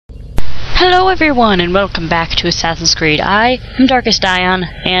Hello everyone and welcome back to Assassin's Creed. I am DarkestIon,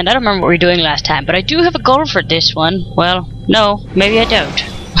 and I don't remember what we were doing last time, but I do have a goal for this one. Well, no, maybe I don't.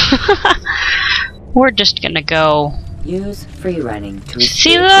 We're just gonna go... Use free running to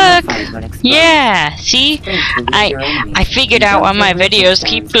see, look! Yeah, see? I figured out why my videos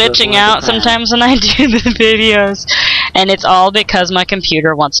keep glitching out sometimes when I do the videos. And it's all because my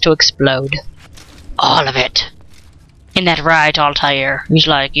computer wants to explode. All of it. In that right, Altair? He's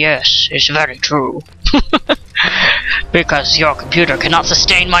like, yes, it's very true. Because your computer cannot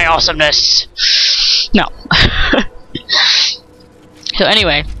sustain my awesomeness. No. So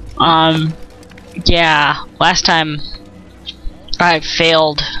anyway, yeah, last time I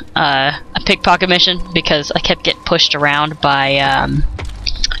failed a pickpocket mission because I kept getting pushed around by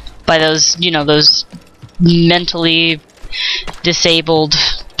those, you know, those mentally disabled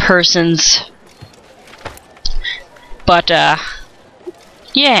persons. But,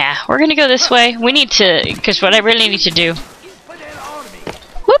 yeah, we're gonna go this way. We need to, because what I really need to do...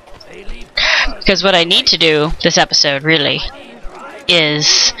 Whoop! Because what I need to do this episode, really,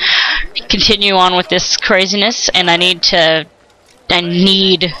 is continue on with this craziness, and I need to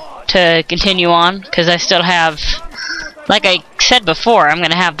continue on, because I still have, like I said before, I'm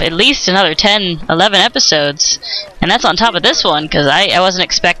gonna have at least another 10, 11 episodes, and that's on top of this one, because I wasn't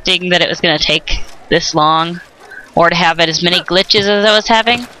expecting that it was gonna take this long. Or to have as many glitches as I was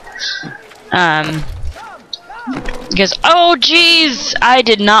having. Because, oh jeez, I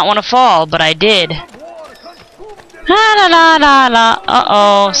did not want to fall, but I did. La la la la la.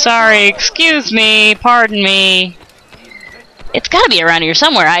 Uh-oh, sorry, excuse me, pardon me. It's gotta be around here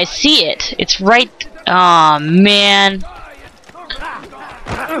somewhere, I see it. It's right, aw, man.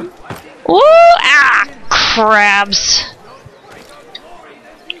 Ooh, ah, crabs.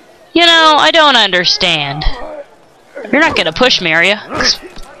 You know, I don't understand. You're not gonna push me, are you?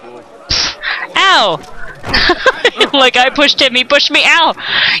 Ow! Like I pushed him, he pushed me. Ow!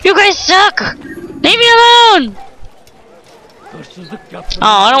 You guys suck! Leave me alone! Oh,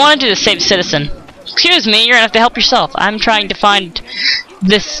 I don't want to do the save citizen. Excuse me, you're gonna have to help yourself. I'm trying to find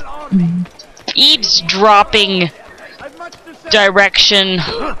this eavesdropping direction.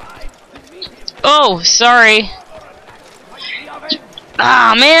 Oh, sorry.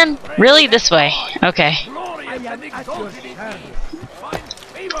 Ah, man! Really? This way. Okay.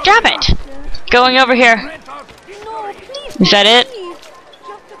 Drop it! Going over here. Is that it?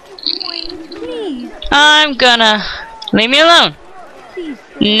 I'm gonna... Leave me alone.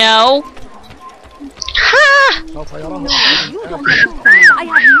 No. Ha!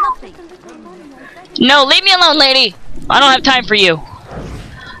 No, leave me alone, lady. I don't have time for you.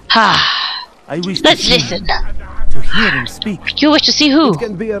 Ha. Let's listen. To hear him speak. You wish to see who? It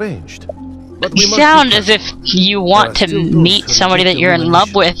can be arranged. But You sound as if you want to meet somebody that you're in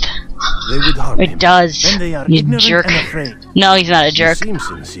love with. It does. You jerk. No, he's not a jerk.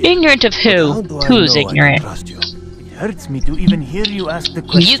 Ignorant of who? Who's ignorant? It hurts me to even hear you ask the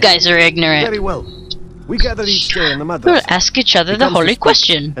question. You guys are ignorant. Very well. We gather each day in the mud. We'll ask each other the holy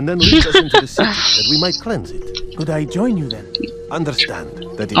question. And then lead us into the city that we might cleanse it. Could I join you then? Understand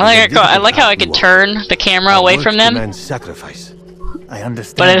that I like how I can turn the camera away from them. Sacrifice. I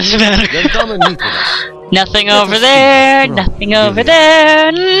understand. But it doesn't matter. Then come and meet with us. Nothing over there, nothing over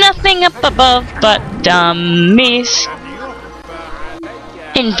there, nothing up above but dummies.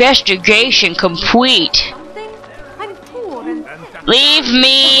 Investigation complete. Leave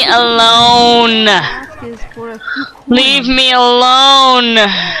me alone. Leave me alone.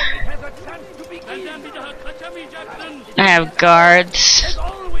 I have guards.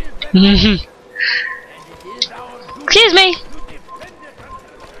 Excuse me.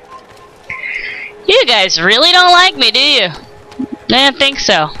 You guys really don't like me, do you? I don't think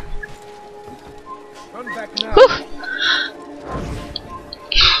so. Whew.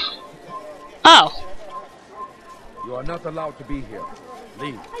 Oh. You are not allowed to be here.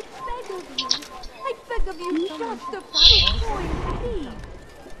 Leave. I beg of you, just a point, please.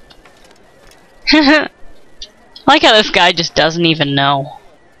 I like how this guy just doesn't even know.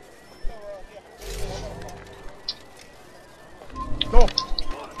 Go.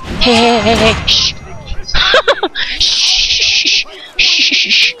 Hey, shh. Shh.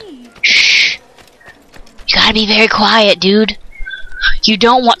 Shh. Shh. You gotta be very quiet, dude. You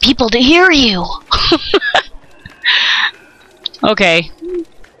don't want people to hear you. Okay.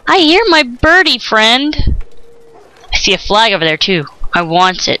 I hear my birdie friend. I see a flag over there too. I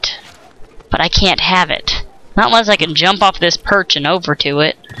want it. But I can't have it. Not unless I can jump off this perch and over to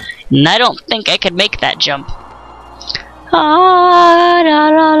it. And I don't think I could make that jump. Ah, la,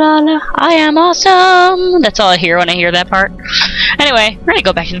 la, la, la. I am awesome. That's all I hear when I hear that part. Anyway, we're gonna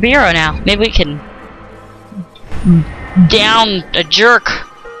go back to the bureau now. Maybe we can down a jerk.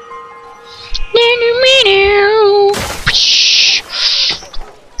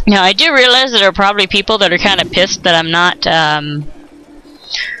 Now I do realize that there are probably people that are kind of pissed that I'm not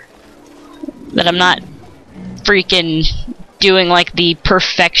freaking doing like the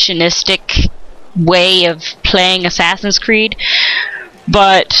perfectionistic way of playing Assassin's Creed,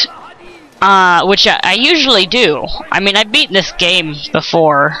 but which I usually do. I mean, I've beaten this game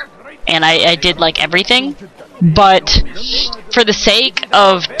before and I did like everything, but for the sake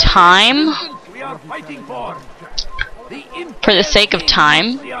of time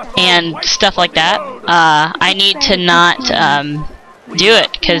and stuff like that, I need to not do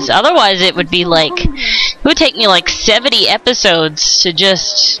it, because otherwise it would be like, it would take me like 70 episodes to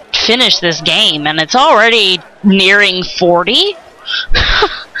just finish this game, and it's already nearing 40.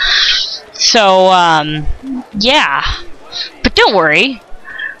 So yeah, but don't worry,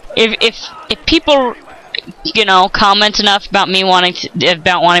 if people, you know, comment enough about me wanting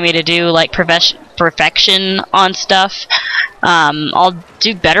me to do like perfection on stuff, I'll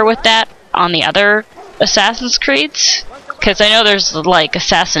do better with that on the other Assassin's Creeds, because I know there's like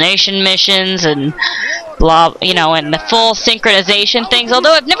assassination missions and blah, you know, and the full synchronization things,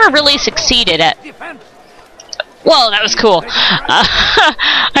 although I've never really succeeded at. Well, that was cool.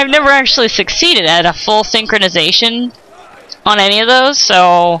 I've never actually succeeded at a full synchronization on any of those,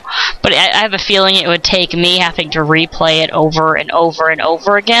 so, but I have a feeling it would take me having to replay it over and over and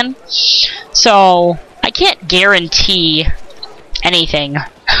over again. So I can't guarantee anything.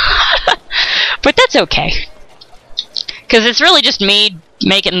 But that's okay, because it's really just me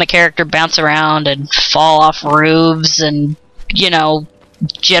making the character bounce around and fall off roofs and, you know,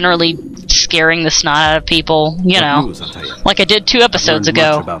 generally scaring the snot out of people, you know, like I did 2 episodes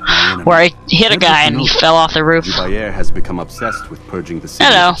ago, where I hit a guy and he fell off the roof. Dubayer has become obsessed with purging the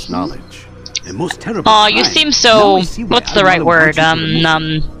city of its knowledge. The most terrible. Oh, you seem so. What's the right word? I'm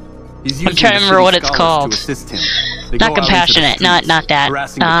trying to remember what it's called. Not compassionate. Not that.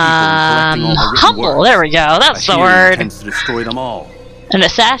 Humble. There we go. That's the word. An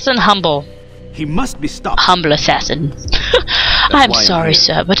assassin humble. He must be stopped. Humble assassin. I'm sorry,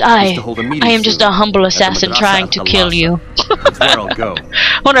 sir, but I am just a humble assassin trying to kill you.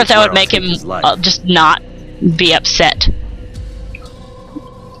 Wonder if that would make him just not be upset.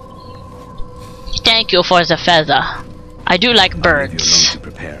 Thank you for the feather. I do like birds.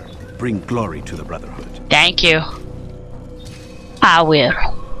 Bring glory to the Brotherhood. Thank you. I will.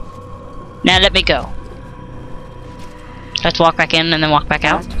 Now let me go. Let's walk back in and then walk back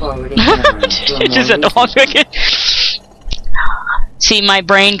out. Just have to walk back in. See, my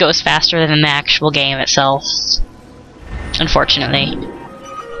brain goes faster than the actual game itself, unfortunately.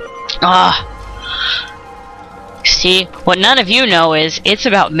 See, what none of you know is it's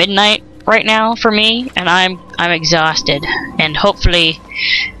about midnight right now for me, and I'm exhausted, and hopefully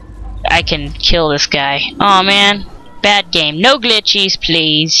I can kill this guy. Oh man, bad game. No glitchies,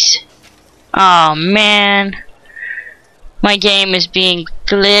 please. Oh man, my game is being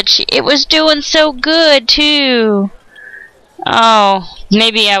glitchy. It was doing so good too. Oh,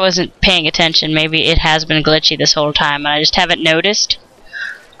 maybe I wasn't paying attention. Maybe it has been glitchy this whole time and I just haven't noticed.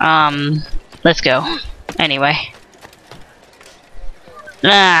 Let's go. Anyway.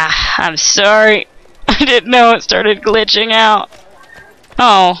 I'm sorry. I didn't know it started glitching out.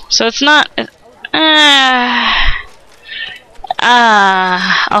 Oh, so it's not...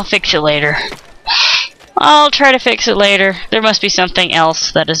 I'll fix it later. I'll try to fix it later. There must be something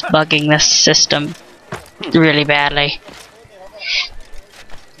else that is bugging this system really badly.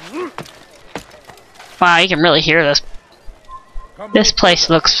 Wow, you can really hear this. This place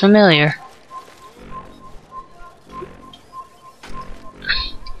looks familiar.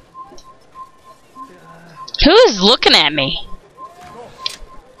 Who is looking at me?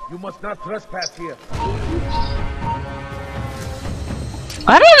 You must not trespass here.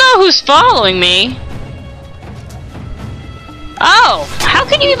 I don't know who's following me. Oh, how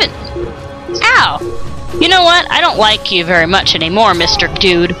can you even... Ow! You know what? I don't like you very much anymore, Mr.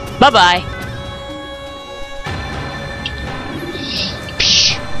 Dude. Bye-bye.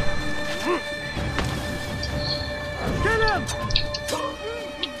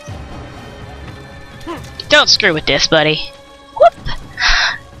 Don't screw with this, buddy. Whoop!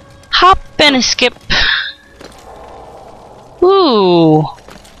 Hop and a skip. Ooh,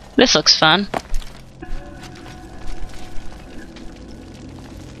 this looks fun.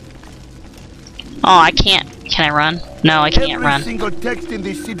 Oh, I can't. Can I run? No, I can't run. Every single text in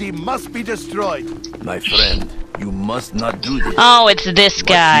this city must be destroyed. My friend, You must not do this. Oh, it's this Much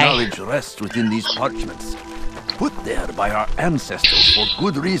guy. knowledge rests within these parchments, put there by our ancestors for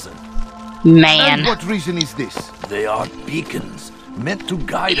good reason. Man. And what reason is this? They are beacons meant to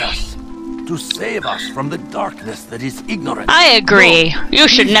guide us, to save us from the darkness that is ignorance. I agree. You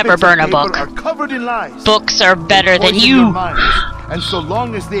should These never bits of burn a paper book. are covered in lies. Books are better than Poison your you. minds, and so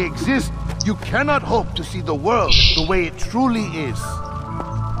long as they exist, you cannot hope to see the world the way it truly is.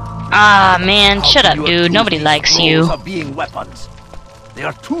 Ah, man, How shut can up, you dude. accuse Nobody these likes scrolls you. Of being weapons? They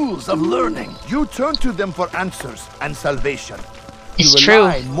are tools of learning. You turn to them for answers and salvation. It's you true.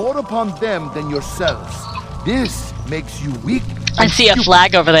 rely more upon them than yourselves. This makes you weak. I and see a stupid.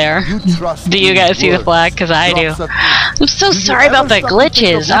 flag over there. You trust Do you in guys see the words, flag? Because I do. drops of ink. I'm so Do you sorry about ever the stop to think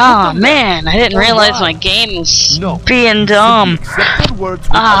glitches. of what Oh happened? man, I didn't Or realize why? my game was No. being dumb. Simply accept their words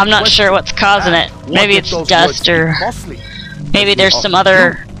Ah, without I'm not sure question. what's causing it. And Maybe what it's if those dust words or be costly? maybe there's some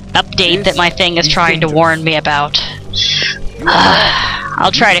other update that my thing is trying to warn me about.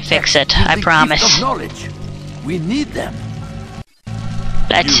 I'll try to fix it. I The promise. gift of knowledge. We need them.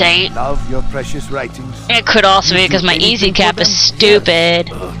 Let's say Love your precious writings. it could also be because my easy cap is stupid.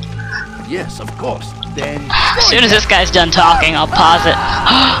 Yes, of course. Then As soon as this guy's done talking, I'll pause it.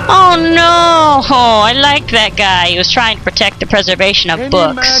 Oh no! Oh, I liked that guy. He was trying to protect the preservation of any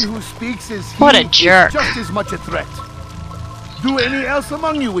books. man who speaks as What a he jerk. is just as much a threat. Do any else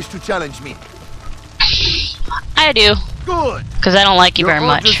among you wish to challenge me? I do, Good. because I don't like you Your very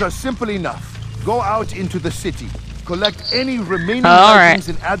orders much. are simple enough. Go out into the city, collect any remaining All right. items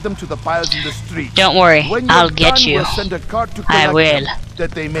and add them to the piles in the street. Don't worry, When you're I'll get done, you. we'll send a cart to I collect will. them,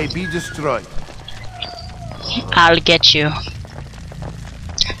 that they may be destroyed. I'll get you.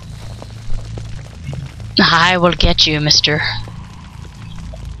 I will get you, mister.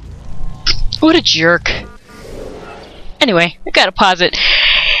 What a jerk. Anyway, I gotta pause it.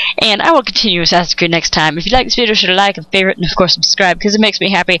 And I will continue Assassin's Creed next time. If you like this video, should like and favorite, and of course subscribe, because it makes me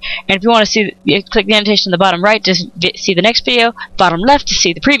happy. And if you want to see, click the annotation in the bottom right to see the next video, bottom left to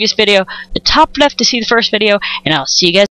see the previous video, the top left to see the first video, and I'll see you guys